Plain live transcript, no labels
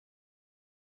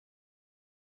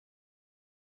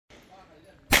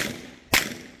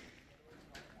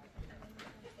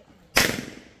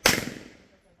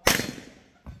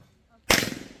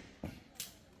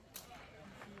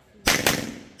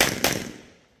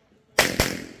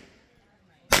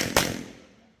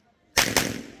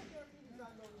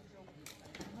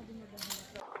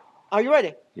Are you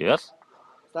ready? Yes.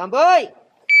 Stand by.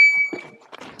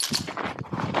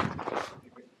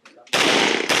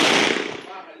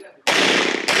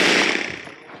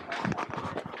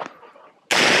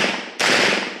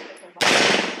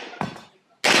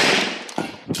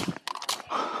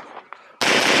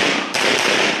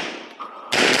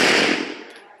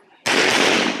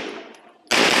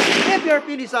 If you're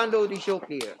finished unloading, show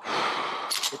clear.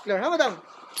 Declare, hammer down.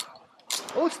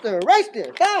 Holster, right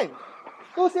there. Time.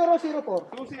 2004.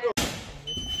 20.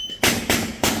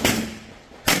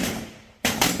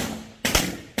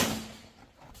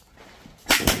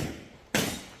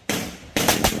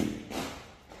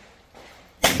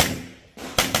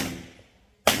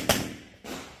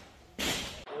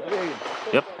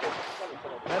 Yep.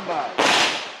 Stand by.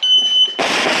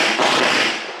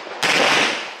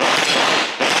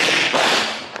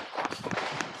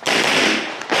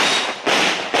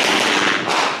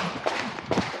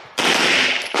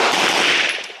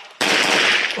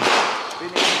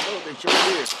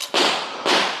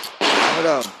 Hammer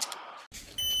down.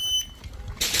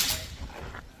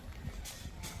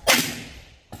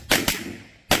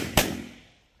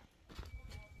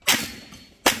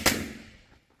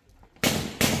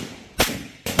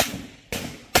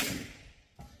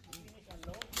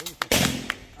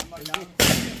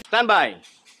 Stand by.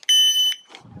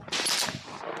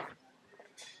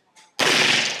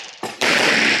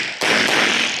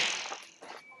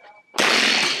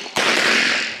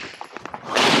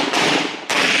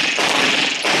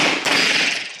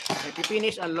 If you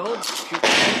finish, unload.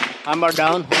 Hammer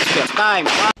down. Holster. Time.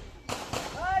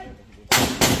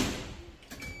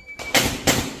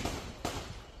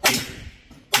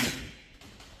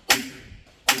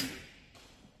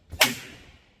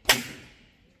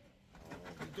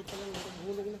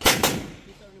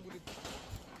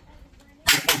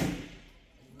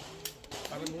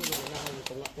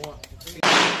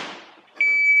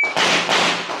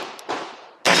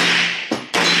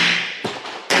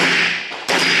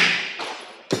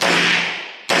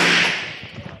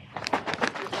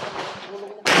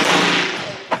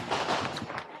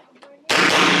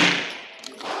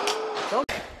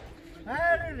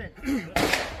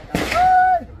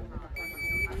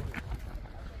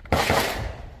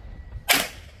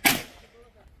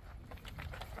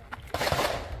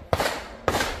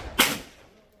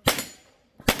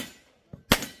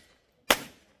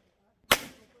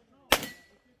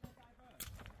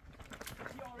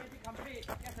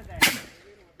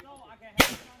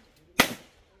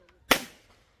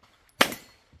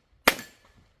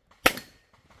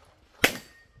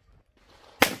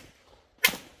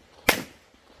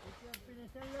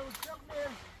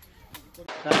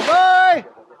 Stand by.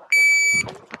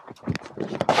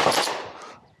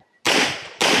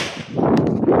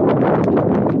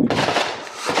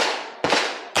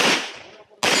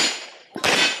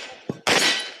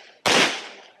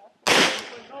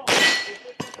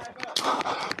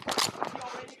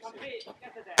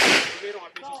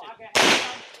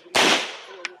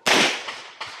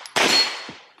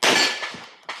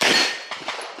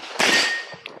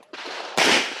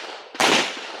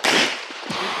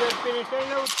 Finish and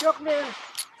load. Show clear.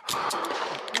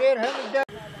 Clear. Hammer down.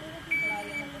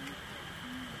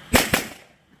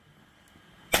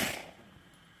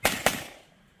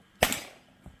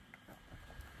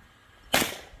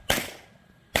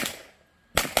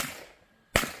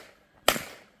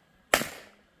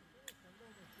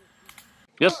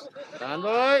 Yes. Stand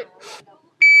by.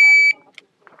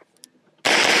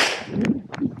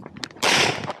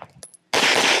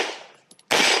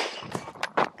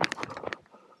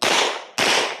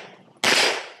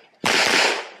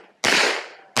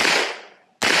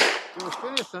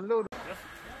 Finish and load.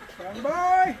 Stand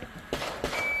by.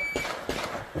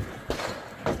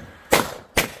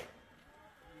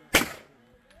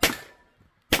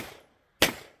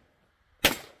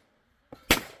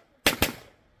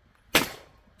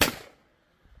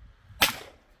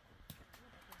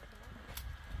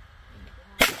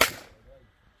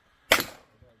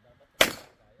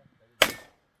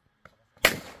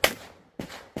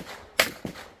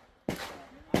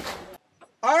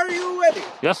 Are you ready?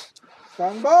 Yes.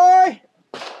 Stand by.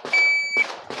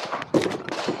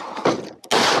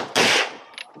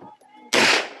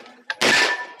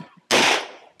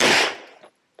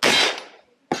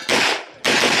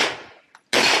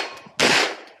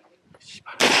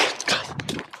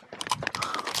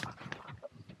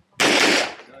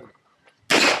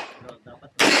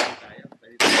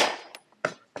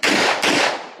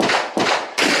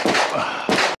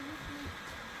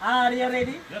 Are you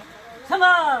ready? Yes. Come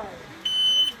on!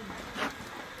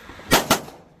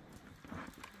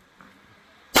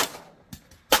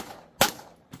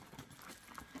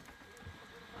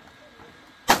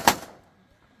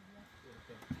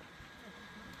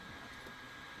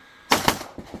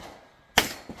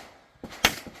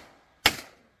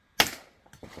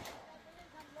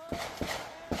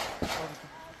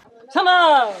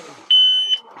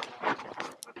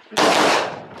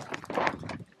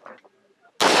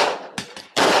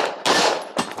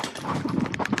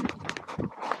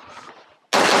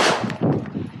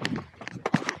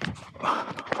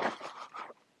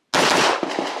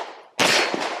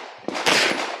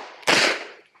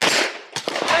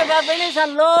 Finish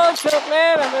and load, so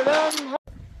clear, and we're done.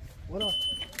 Wala.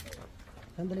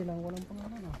 Sandali lang, walang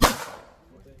pangalan ah.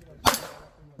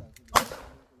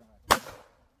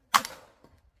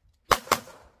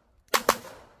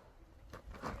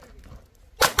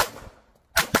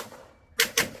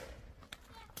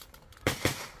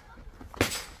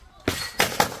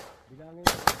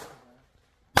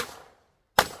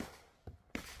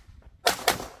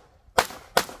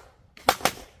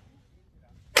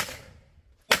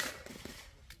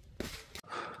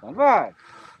 Stand by.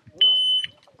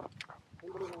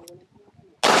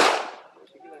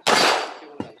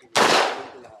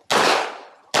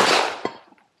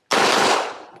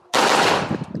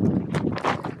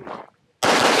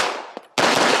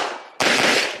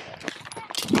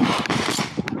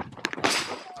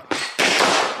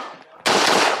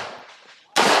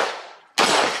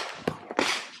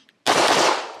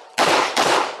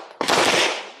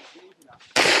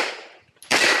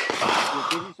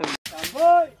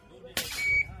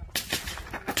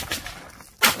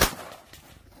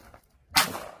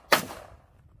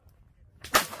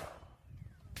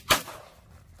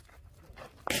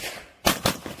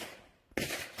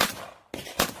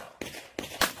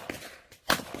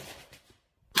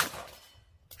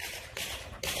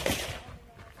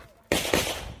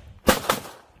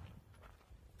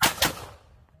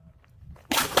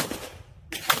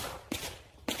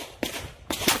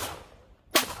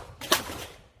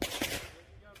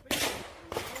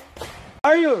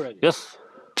 Are you ready? Yes.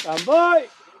 Stand by.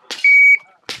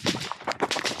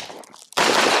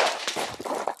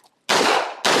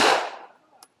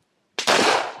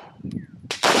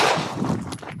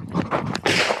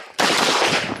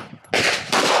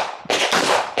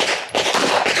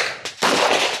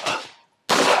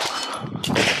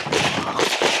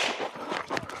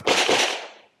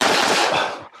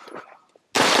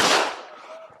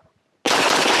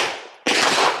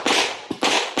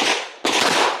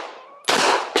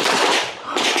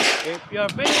 If you're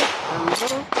finished, and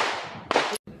go.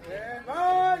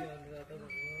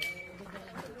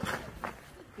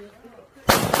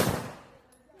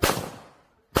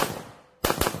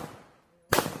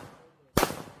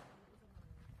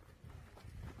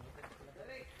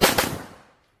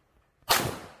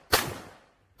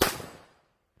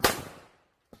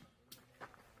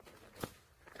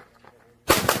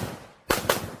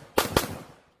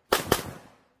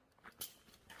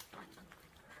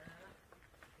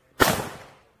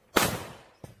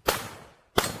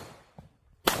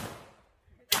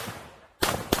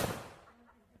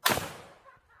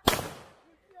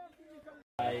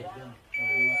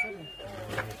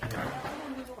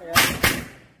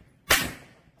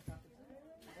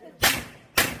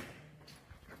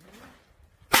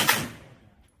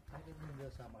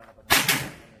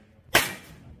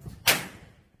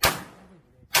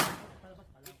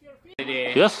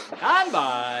 Yes. Stand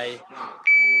by.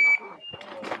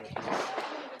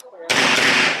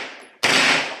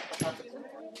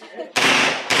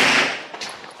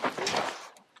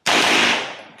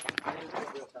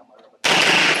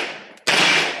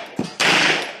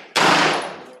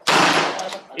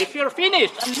 If you're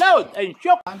finished, unload and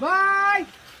shoot. Bye.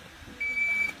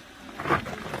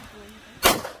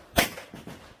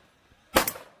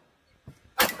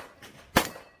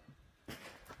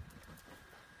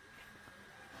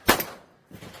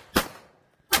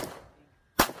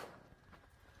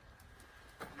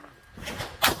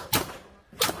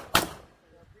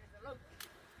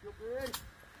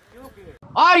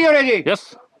 Are you ready?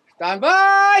 Yes. Stand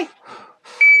by.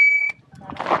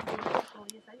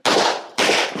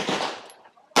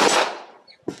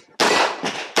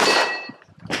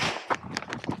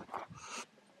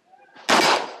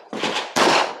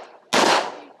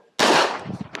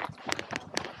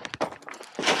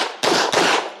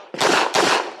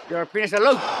 You're finished,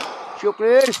 unload. Shoot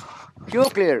clear.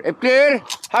 Shoot clear. If clear,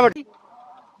 have it.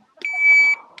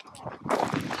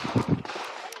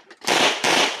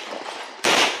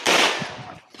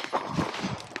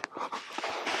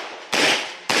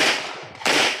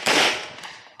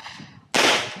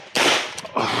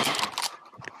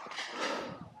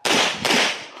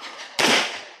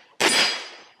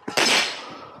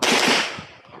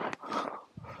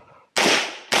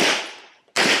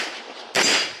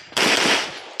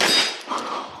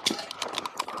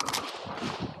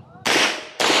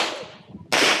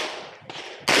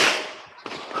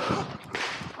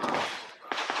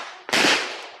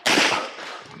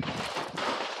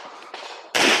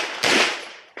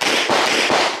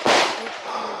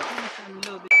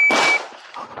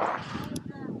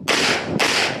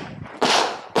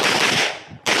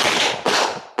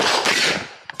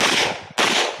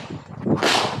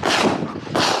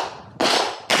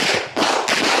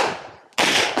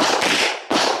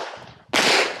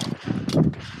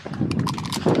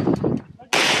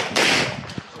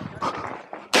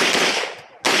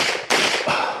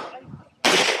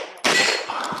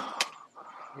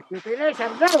 Shoe finish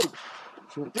and load.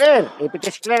 Shoe clear. If it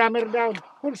is clear, hammer down.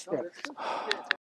 Full step.